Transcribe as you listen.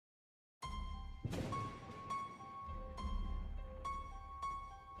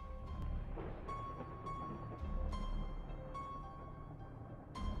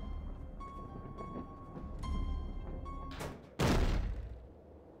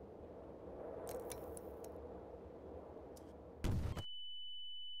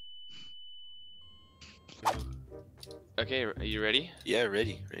Okay, are you ready? Yeah,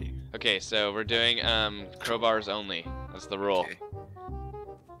 ready. Okay, so we're doing crowbars only. That's the rule. Okay.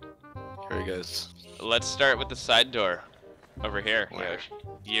 Here it goes. Let's start with the side door over here, Where?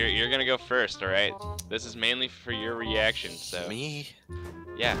 Yosh. You're gonna go first, all right? This is mainly for your reaction, so. Me?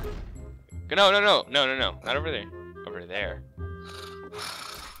 Yeah. No, not over there. Over there.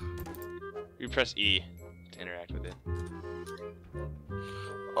 You press E to interact with it.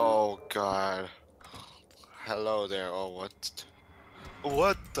 Oh God. Hello there. Oh what?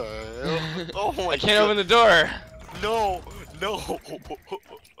 What the hell? Oh my I can't God. open the door. No, no.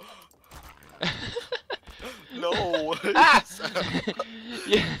 No. What Ah! is that?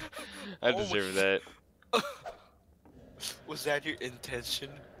 Yeah, I Oh deserve that. Was that your intention?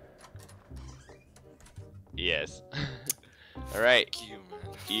 Yes. All right.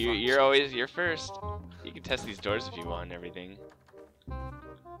 Fuck you, man. You're first. You can test these doors if you want and everything.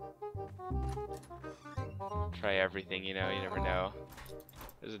 Try everything, you know, you never know.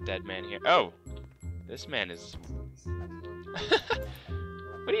 There's a dead man here. Oh! This man is...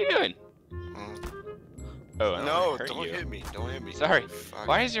 What are you doing? Oh, I don't No, wanna hurt don't you. hit me. Don't hit me. Sorry. Fuck.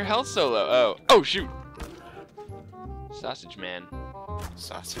 Why is your health so low? Oh. Oh, shoot! Sausage man.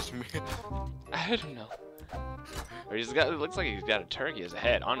 Sausage man? I don't know. Or he's got, it looks like he's got a turkey as a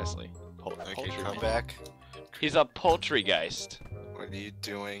head, honestly. Okay, Poultry come man. back. He's a poultrygeist. What are you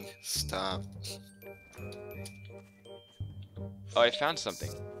doing? Stop. Oh, I found something.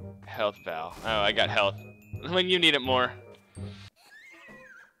 Health valve. Oh, I got health. When you need it more.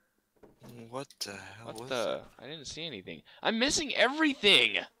 What the hell What was the? that? I didn't see anything. I'm missing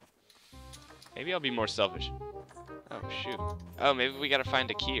everything! Maybe I'll be more selfish. Oh, shoot. Oh, maybe we gotta find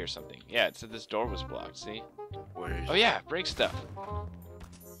a key or something. Yeah, it said this door was blocked, see? Where is Oh yeah, break stuff.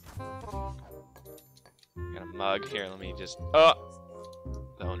 Got a mug. Here, let me just... Oh!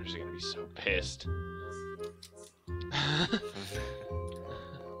 The owners are gonna be so pissed.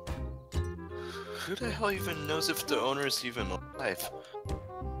 Who the hell even knows if the owner is even alive?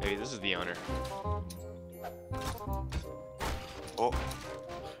 Maybe this is the owner. Oh.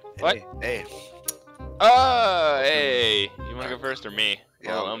 What? Hey. Oh, hey! You wanna go first or me?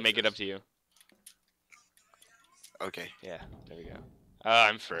 Yeah, Well, I'll I'll go make it up first. to you. Okay. Yeah, there we go. Oh,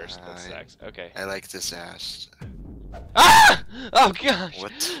 I'm first. That sucks. Okay. I like this ass. Ah! Oh gosh!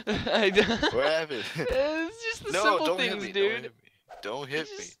 What? What What happened? It's just the No, simple don't things, hit me. dude. Don't hit me. Don't hit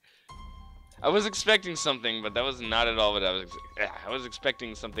me. Just- I was expecting something, but that was not at all what I was. I was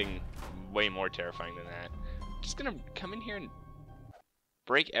expecting something way more terrifying than that. Just gonna come in here and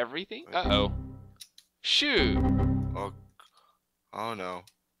break everything. Uh-oh. Shoot! Oh. Oh no.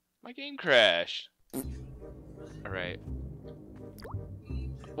 My game crashed. All right.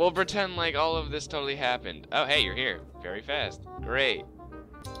 We'll pretend like all of this totally happened. Oh, hey, you're here. Very fast. Great.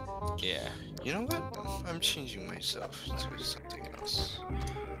 Yeah. You know what? I'm changing myself to something else.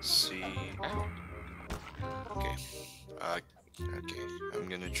 See. Ow. Okay. Okay. I'm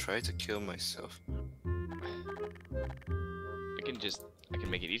gonna try to kill myself. I can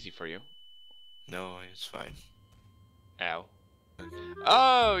make it easy for you. No, it's fine. Ow.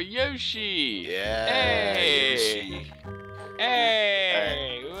 Oh, Yoshi! Yeah. Hey! Yoshi.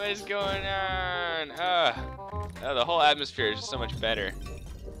 Hey! What's going on? Oh, the whole atmosphere is just so much better.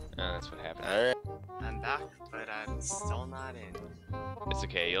 Oh, that's what happened. Alright. I'm back, but I'm still not in. It's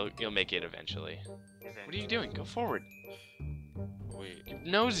okay. You'll make it eventually. What are you doing? Go forward. Wait. Your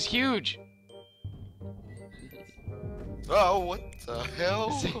nose is huge. Oh, what the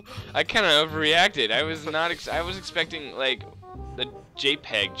hell? I kind of overreacted. I was not. I was expecting like the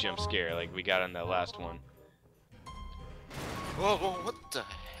JPEG jump scare like we got on that last one. Whoa, what the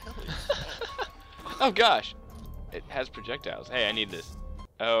hell is that? Oh gosh, it has projectiles. Hey, I need this.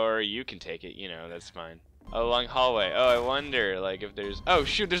 Or you can take it. You know, that's fine. A long hallway. Oh, I wonder like if there's. Oh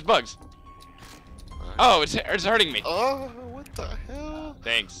shoot, there's bugs. Oh, it's hurting me. Oh, what the hell?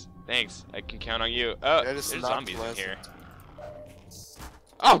 Thanks. Thanks. I can count on you. Oh, That is there's not zombies in pleasant. here.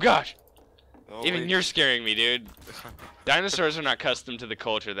 Oh gosh! Oh, Even wait. you're scaring me, dude. Dinosaurs are not custom to the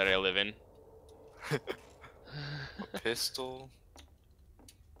culture that I live in. A pistol?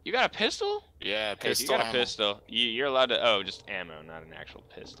 You got a pistol? Yeah, Hey, if pistol. you got a ammo. pistol, you're allowed to. Oh, just ammo, not an actual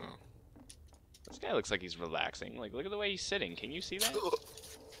pistol. Oh. This guy looks like he's relaxing. Like, look at the way he's sitting. Can you see that?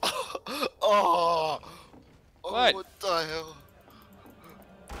 Oh! What? What the hell?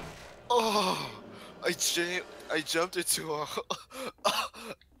 Oh! I jumped into a.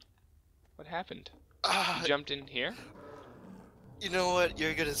 What happened? Ah, You jumped in here? you know what?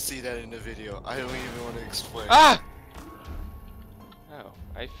 You're gonna see that in the video. I don't even want to explain. Ah! Oh,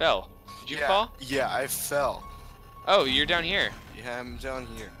 I fell. Did you yeah, fall? Yeah, I fell. Oh, you're down here. Yeah, I'm down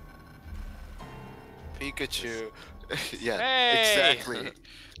here. Pikachu. Yeah, Hey! exactly.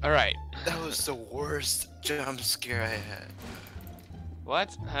 All right. That was the worst jump scare I had.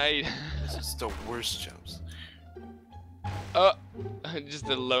 What? Hi. This is the worst jumps. Oh, just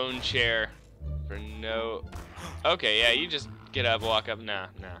a lone chair for no. Okay, yeah, you just get up, walk up. Nah.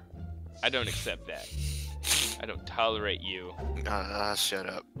 I don't accept that. I don't tolerate you. Shut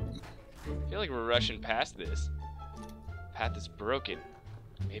up. I feel like we're rushing past this. Path is broken.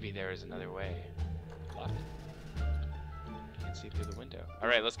 Maybe there is another way. Locked. Can't see through the window. All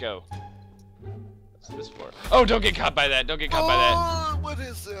right, let's go. What's this for? Oh, don't get caught by that. Don't get caught by that. Oh, what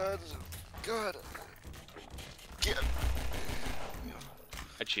is that? God. Get.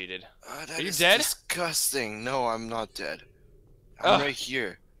 I cheated. That Are you is dead? disgusting. No, I'm not dead. I'm Ugh. right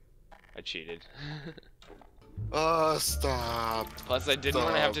here. I cheated. Oh, stop. Plus, I didn't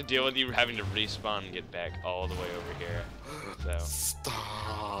want to have to deal with you having to respawn and get back all the way over here. So.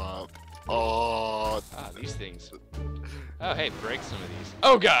 Stop. Oh. Ah, these things. Oh, hey, break some of these.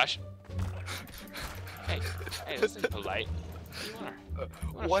 Oh gosh. Hey, this isn't polite. You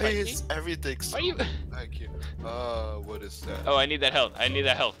wanna Why fight is me? everything so? Why you? Thank you. What is that? Oh, I need that health. I need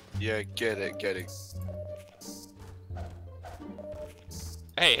that health. Yeah, get it.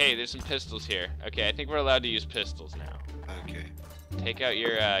 Hey, there's some pistols here. Okay, I think we're allowed to use pistols now. Okay. Take out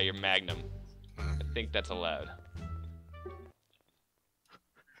your Magnum. I think that's allowed.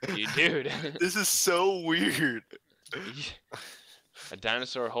 You dude. This is so weird. A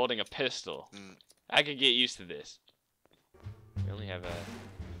dinosaur holding a pistol. I could get used to this. We only have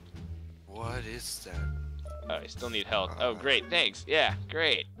a. What is that? Oh, I still need health. Oh, great, thanks. Yeah,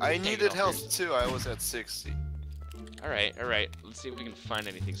 great. I Take it needed all health first. too. I was at 60. All right. Let's see if we can find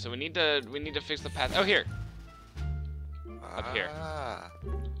anything. So we need to fix the path. Oh, here. Up here.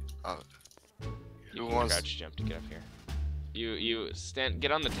 Oh. You Who can wants? crouch jump to get up here. You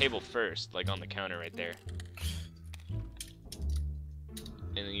get on the table first, like on the counter right there.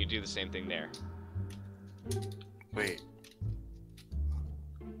 And then you do the same thing there. Wait.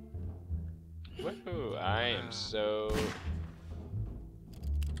 Woohoo! I am so.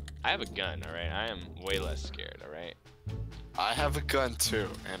 I have a gun. All right. I am way less scared. All right. I have a gun too,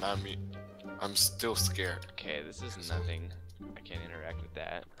 and I'm still scared. Okay. This is nothing. I can't interact with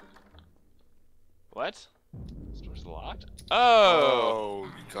that. What? This door's locked. Oh.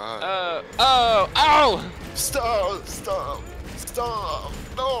 Oh God. Oh! Stop!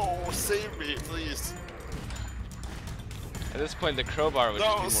 No, save me, please. At this point, the crowbar would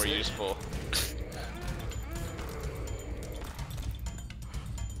just be more save- useful.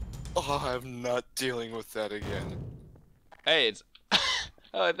 Oh, I'm not dealing with that again. Hey, it's.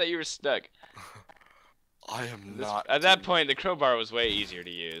 Oh, I thought you were stuck. I am not. At that point, the crowbar was way easier to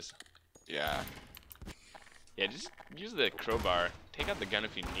use. Yeah. Yeah, just use the crowbar. Take out the gun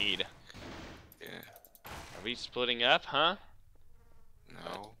if you need. Yeah. Are we splitting up, huh?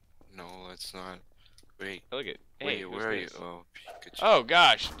 No, let's not. Wait. Look at. Hey, Wait, who's where are you? this? Oh, Pikachu. Oh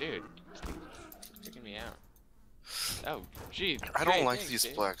gosh, dude. It's freaking me out. Oh, gee. I don't great, like thanks, these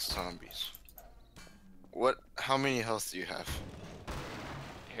dude. black zombies. What? How many health do you have?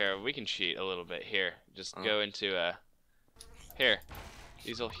 Here, we can cheat a little bit. Here, just go into Here,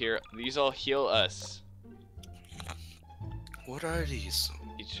 these all heal us. What are these?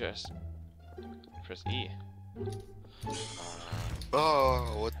 You just press E.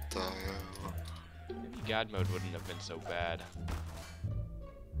 Oh, what the hell? Maybe God mode wouldn't have been so bad.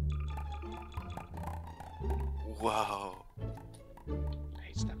 Wow.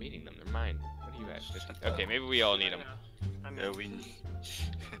 Hey, stop eating them. They're mine. What are you at? 50? Okay, maybe we all need them. Yeah, we.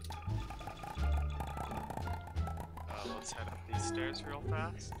 Let's head up these stairs real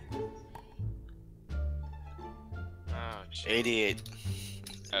fast. Oh, shit. 88.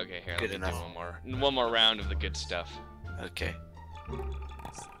 Okay, here. Good Let me enough. do one more round of the good stuff. Okay.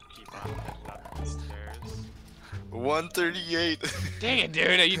 Let's keep on heading up these stairs. 138. Dang it,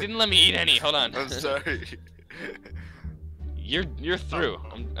 dude! You didn't let me eat any. Hold on. I'm sorry. You're through.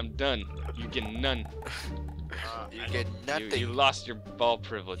 I'm done. You get none. You get nothing. You lost your ball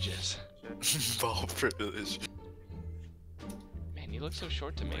privileges. Ball privilege. Man, you look so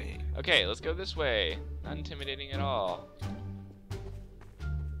short to me. Wait. Okay, let's go this way. Not intimidating at all.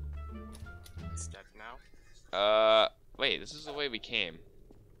 It's dead now. Wait, this is the way we came.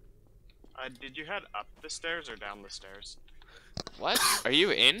 Did you head up the stairs or down the stairs? What? Are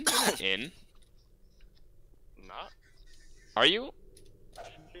you in? You're not in. Not. Are you?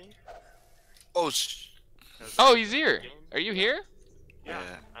 Should be. Oh, Oh, he's here. Are you here? Yeah,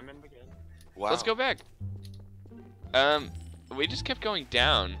 Yeah. I'm in the game. wow. Let's go back. We just kept going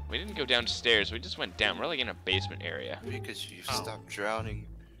down. We didn't go downstairs. We just went down. We're like in a basement area. Because you Oh. stopped drowning.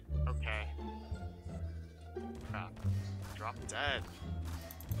 Okay. Crap. drop dead.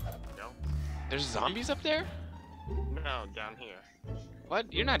 Go. There's zombies up there? No, down here.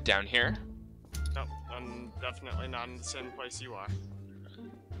 What? You're not down here. No, I'm definitely not in the same place you are.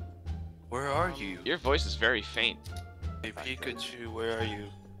 Where are you? Your voice is very faint. Hey Pikachu, where are you?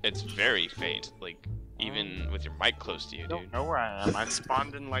 It's very faint. Like, even with your mic close to you, dude. Don't know where I am. I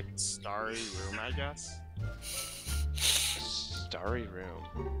spawned in like starry room, I guess. Starry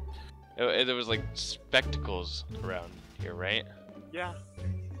room. Oh, there was like spectacles around here, right? Yeah.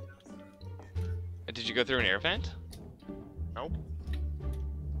 Did you go through an air vent? Nope.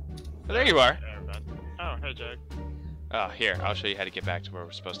 Oh, there you are. Oh, hey Jake. Oh, here, I'll show you how to get back to where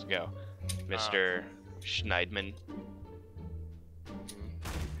we're supposed to go. Mr. Schneidman.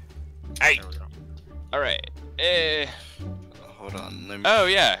 Hey! There we go. Alright. Hold on, let me. Oh,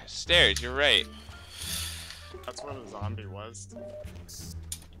 yeah, stairs, you're right. That's where the zombie was.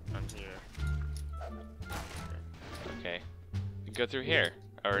 I'm here. Okay. We can go through here.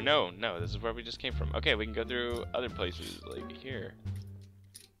 Or no, this is where we just came from. Okay, we can go through other places, like here.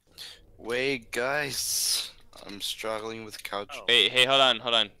 Wait, guys. I'm struggling with couch. Oh. Hey, hold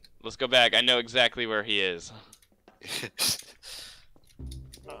on. Let's go back. I know exactly where he is.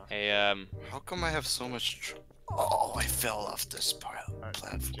 Hey, How come I have so much? Oh, I fell off this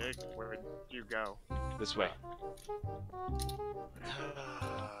platform. Jake, where'd you go? this way.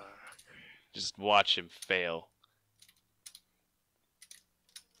 Just watch him fail.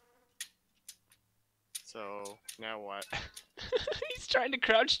 So, now what? He's trying to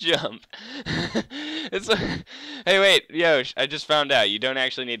crouch jump. Hey, wait, Yosh, I just found out you don't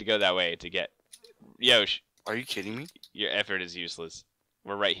actually need to go that way to get... Yosh, Are you kidding me? your effort is useless.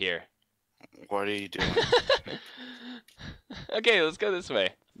 We're right here. What are you doing? Okay, let's go this way.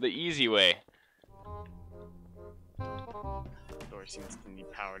 The easy way. Door seems to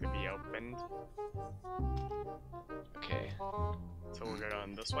need power to be opened. Okay. So we're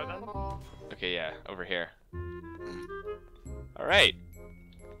going this way then? Okay, yeah, over here. Alright.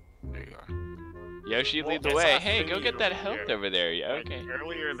 There you are. Yoshi, Well, lead the it's way. not Hey, go thingy get that over health here. over there. Yeah, Like, okay.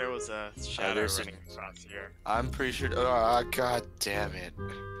 earlier there was a shadow there's running across here. I'm pretty sure. Oh, god damn it.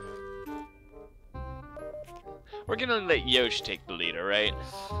 We're gonna let Yosh take the lead, alright?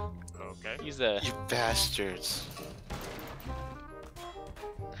 Okay. He's a... You bastards.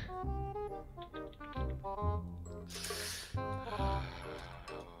 Oh,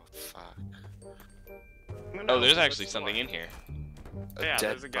 fuck. Oh, there's actually something in here. A Yeah,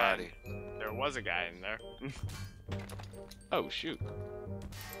 dead there's a guy. body. There was a guy in there. Oh, shoot.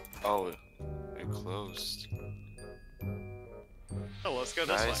 Oh, it closed. Oh, let's go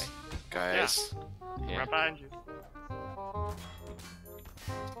this way. Guys. Yeah. Right behind you.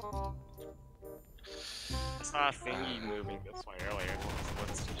 I saw a thingy moving this way earlier.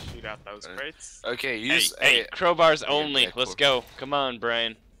 Let's just shoot out those crates. Okay, Hey, use. hey, crowbars only. yeah, Let's cool. go. Come on,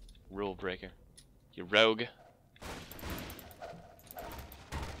 Brian. Rule breaker. You rogue.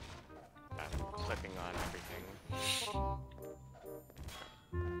 I'm clipping on everything.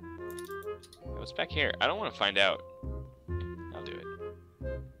 What's back here? I don't want to find out. I'll do it.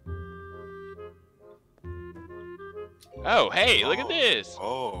 Oh, hey, look at this.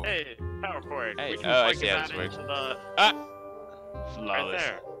 Oh. Hey, power cord. Hey, We can oh, I plug see how that this works. into the Ah! right Flawless.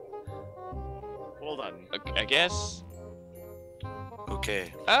 there. Hold on. Okay, I guess.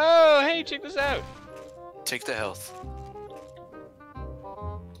 Okay, Oh, hey, check this out. take the health.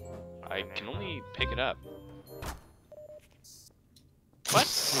 I can only pick it up. What?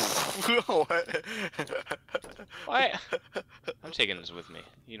 What? Why? I'm taking this with me.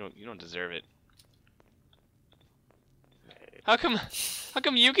 You don't deserve it. How come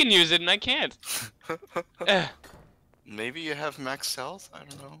you can use it and I can't? Maybe you have max health? I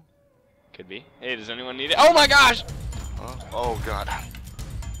don't know. Could be. Hey, does anyone need it? Oh my gosh! Oh god.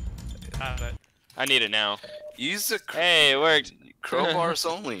 Got it. I need it now. Use the Hey, it worked. crowbars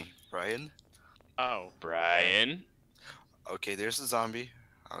only, Brian. Oh. Brian. Okay, there's a zombie.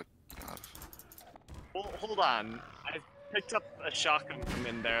 Hold on. I picked up a shotgun from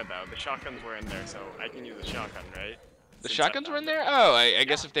in there though. The shotguns were in there, so I can use a shotgun, right? The Since shotguns I'm were in not- there? Oh, I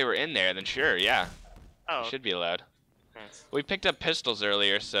guess if they were in there, then sure, yeah. Oh. Should be allowed. Nice. We picked up pistols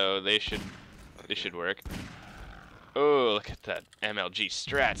earlier, so they should work. Oh, look at that MLG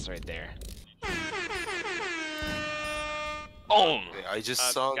strats right there. Boom! Okay, I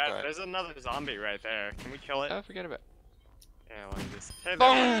just saw guys, that. there's another zombie right there. Can we kill it? Oh, forget about it. Yeah, let me just. Hey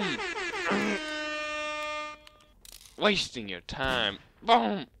there. Boom! Wasting your time.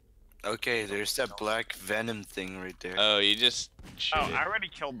 Boom! Okay, there's that black venom thing right there. Oh, you just shoot Oh, it. I already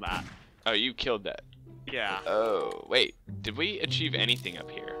killed that. Oh, you killed that. Yeah. Oh, wait. Did we achieve anything up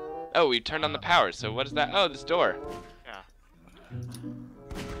here? Oh, we turned on the power, so what is that? Oh, this door. Yeah.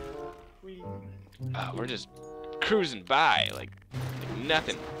 We're just cruising by like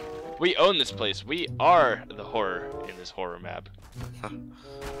nothing. We own this place. We are the horror in this horror map.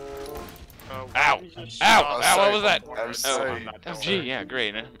 Ow! Ow! Ow! What was that? I'm sorry. Oh, gee, yeah,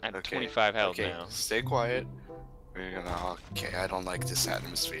 great. I'm at 25 health now. Stay quiet. We're gonna. Okay, I don't like this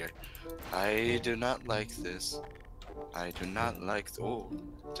atmosphere. I do not like this. I do not like. Oh.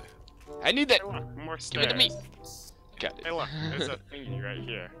 I need that. Hey, look, more Give stairs. it to me. Got it. Hey, look, there's a thingy right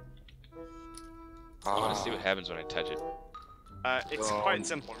here. I want to see what happens when I touch it. It's quite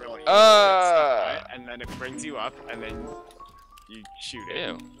simple, really. Uh. And then it brings you up, and then you shoot it.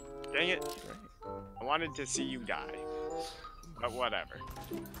 Ew. Dang it! I wanted to see you die, but whatever.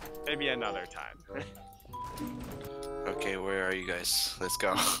 Maybe another time. Okay, where are you guys? Let's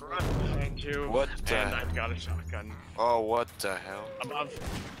go. Thank you. What the? And I've got a shotgun. Oh, what the hell? Above.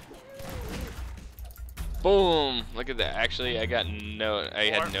 Boom! Look at that. Actually, I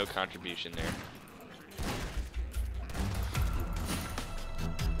had no contribution there.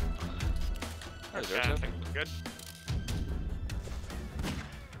 Oh, there's I open. think we're good.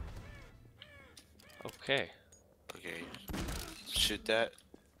 Okay. Okay. Shoot that.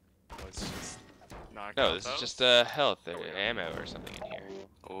 Let's just knock No, out this is those. just health or ammo or something in here.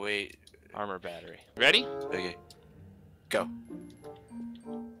 Oh, wait. Armor battery. Ready? Okay. Go.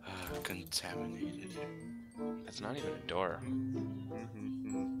 Contaminated. That's not even a door.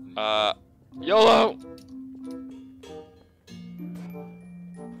 Mhm. YOLO!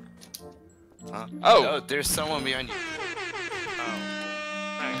 Huh? Oh! There's someone behind you. Oh,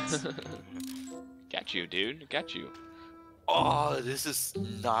 thanks. Got you, dude. Got you. Oh, this is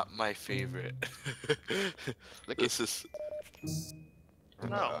not my favorite. Look This is.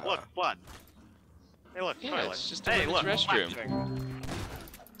 No, look, blood. Hey, look, Yeah, toilet. it's just a hey, women's look, restroom. black thing.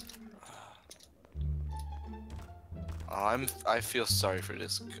 I feel sorry for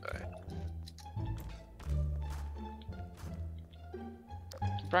this guy.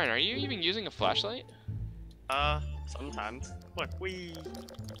 Brian, are you even using a flashlight? Sometimes. Look, we.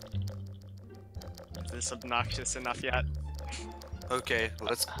 Is this obnoxious enough yet? Okay,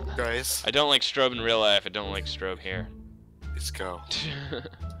 let's guys. I don't like strobe in real life. I don't like strobe here. Let's go.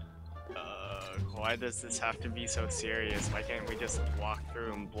 Why does this have to be so serious? Why can't we just walk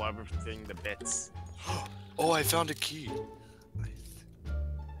through and blow everything to bits? Oh, I found a key.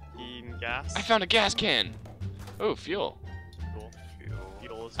 Eating gas? I found a gas can. Oh, fuel. Cool.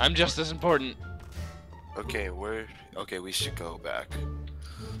 Fuel is I'm just as important. Okay, okay, we should go back.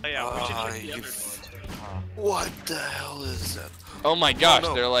 Oh yeah, we should check the you other door. What the hell is that? Oh my gosh, Oh,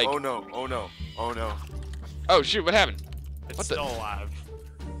 no. they're like. Oh no! Oh no! Oh no! Oh shoot, what happened? It's What the- still alive.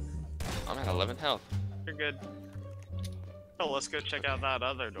 I'm at 11 health. You're good. Oh, let's go check out that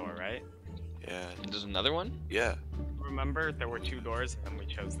other door, right? Yeah. There's another one? Yeah. Remember, there were 2 doors, and we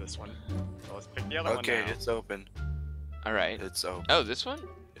chose this one. So let's pick the other one Okay, now. it's open. Alright. It's open. Oh, this one?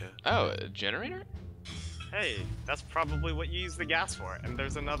 Yeah. Oh, a generator? Hey, that's probably what you use the gas for. And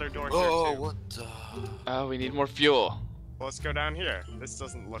there's another door Oh, here too. what the? Oh, we need more fuel. Well, let's go down here. This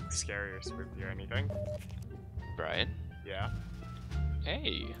doesn't look scary or spooky or anything. Brian? Yeah.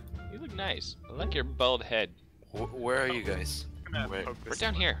 Hey, you look nice. I like your bald head. Where are you guys? I'm gonna Wait, poke We're this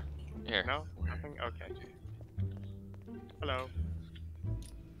down one. here. Here. No? Nothing? Okay. Hello.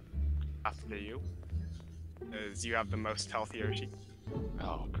 After you. As you have the most health, Yoshi.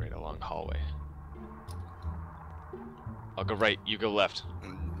 Oh, great, a long hallway. I'll go right, you go left.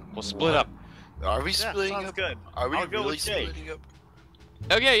 We'll split up. Are we Yeah, splitting sounds up? good. Are we I'll go really with Jake. splitting up?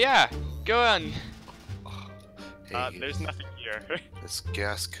 Okay, yeah. Go on. Hey, There's nothing here. this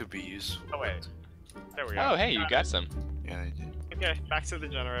gas could be useful. Oh, wait. There we go. Oh, hey, you got some. Yeah, I did. Okay, back to the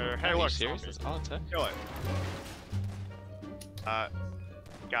generator. Hey, Are you look. serious? zombie. That's all it took? Kill it.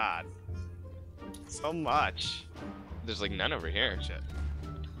 God. So much. There's like none over here. Shit.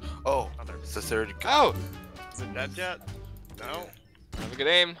 Oh, Other. it's the third guy. Oh! Is it dead yet? No. Have a good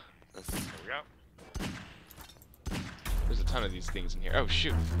aim. That's There we go. There's a ton of these things in here. Oh,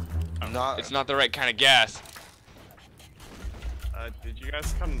 shoot. not. It's not the right kind of gas. Did you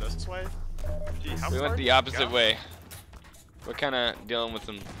guys come this way? Gee, how We far went did the you opposite go? way. We're kind of dealing with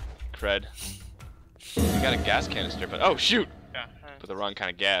some crud. We got a gas canister, but oh shoot! Yeah. Put the wrong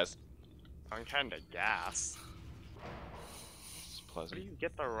kind of gas. Wrong kind of gas. It's Where do pleasant. you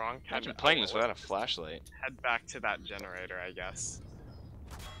get the wrong kind Imagine of... playing oh, this without a flashlight. Head back to that generator, I guess.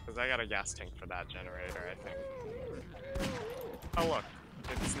 Because I got a gas tank for that generator, I think. Oh look,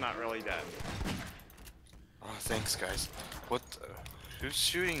 it's not really dead. Oh, thanks, guys. What? Who's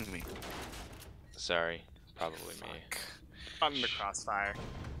shooting me? Sorry, probably me. Fuck. On the crossfire.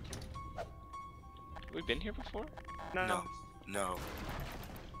 We've been here before? No. No. No.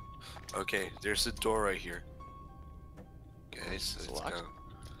 Okay, there's a door right here. Guys, It's let's locked? go.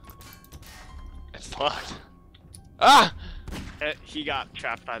 It's locked. Ah! He got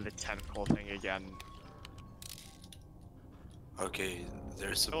trapped by the tentacle thing again. Okay,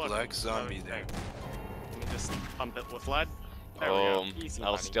 there's a Oh, look, black zombie another there. thing. Let me just pump it with lead. There Oh, we go. Easy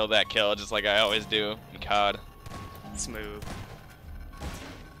I'll money. steal that kill just like I always do in COD. Smooth.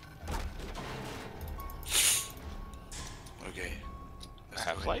 Okay. let's go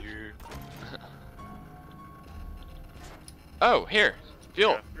Half-Life? here. Oh, here.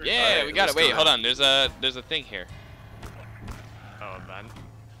 Fuel. Yeah. Yeah, Alright, we got let's it. Wait, go hold now. on. There's a thing here. Oh, then.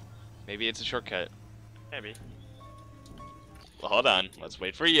 Maybe it's a shortcut. Maybe. Well, hold on. Let's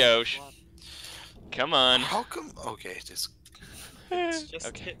wait for Yosh. Come on. How come? Okay, this. It's just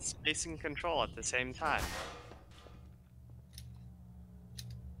Okay. hit space and control at the same time.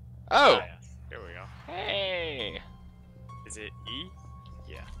 Oh. Ah, yes. Here we go. Hey. Is it E?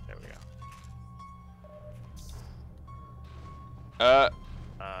 Yeah, there we go.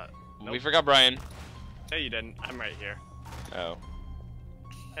 We Nope. forgot Brian. No, you didn't. I'm right here. Oh.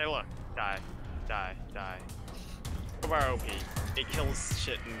 Hey, look. Die. Die. Die. Come on, OP. It kills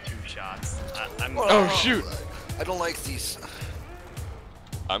shit in 2 shots. I'm. Oh, shoot. I don't like these.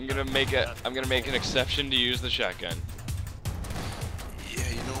 I'm gonna make an exception to use the shotgun. Yeah,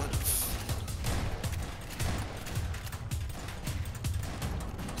 you know what?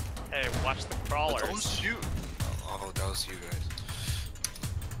 Hey, watch the crawlers. Don't shoot. Oh, that was you guys.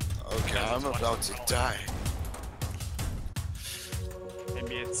 Okay, Yeah, I'm let's watch about the to crawlers. die.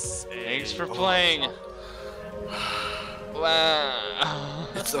 Maybe it's a... Thanks for playing. Wow.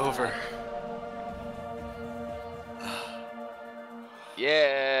 It's over.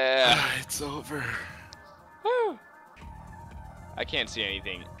 Yeah. It's over. Woo. I can't see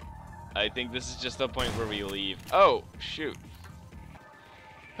anything. I think this is just the point where we leave. Oh, shoot.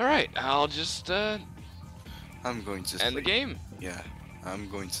 Alright, I'll just I'm going to end the sleep. game. Yeah, I'm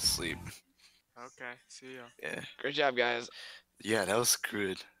going to sleep. Okay, see ya. Yeah. Great job, guys. Yeah, that was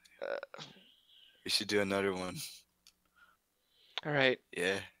good. We should do another one. Alright.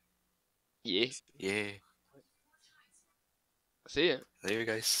 Yeah. Yeah. Yeah. See ya. Later,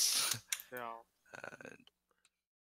 guys. Yeah.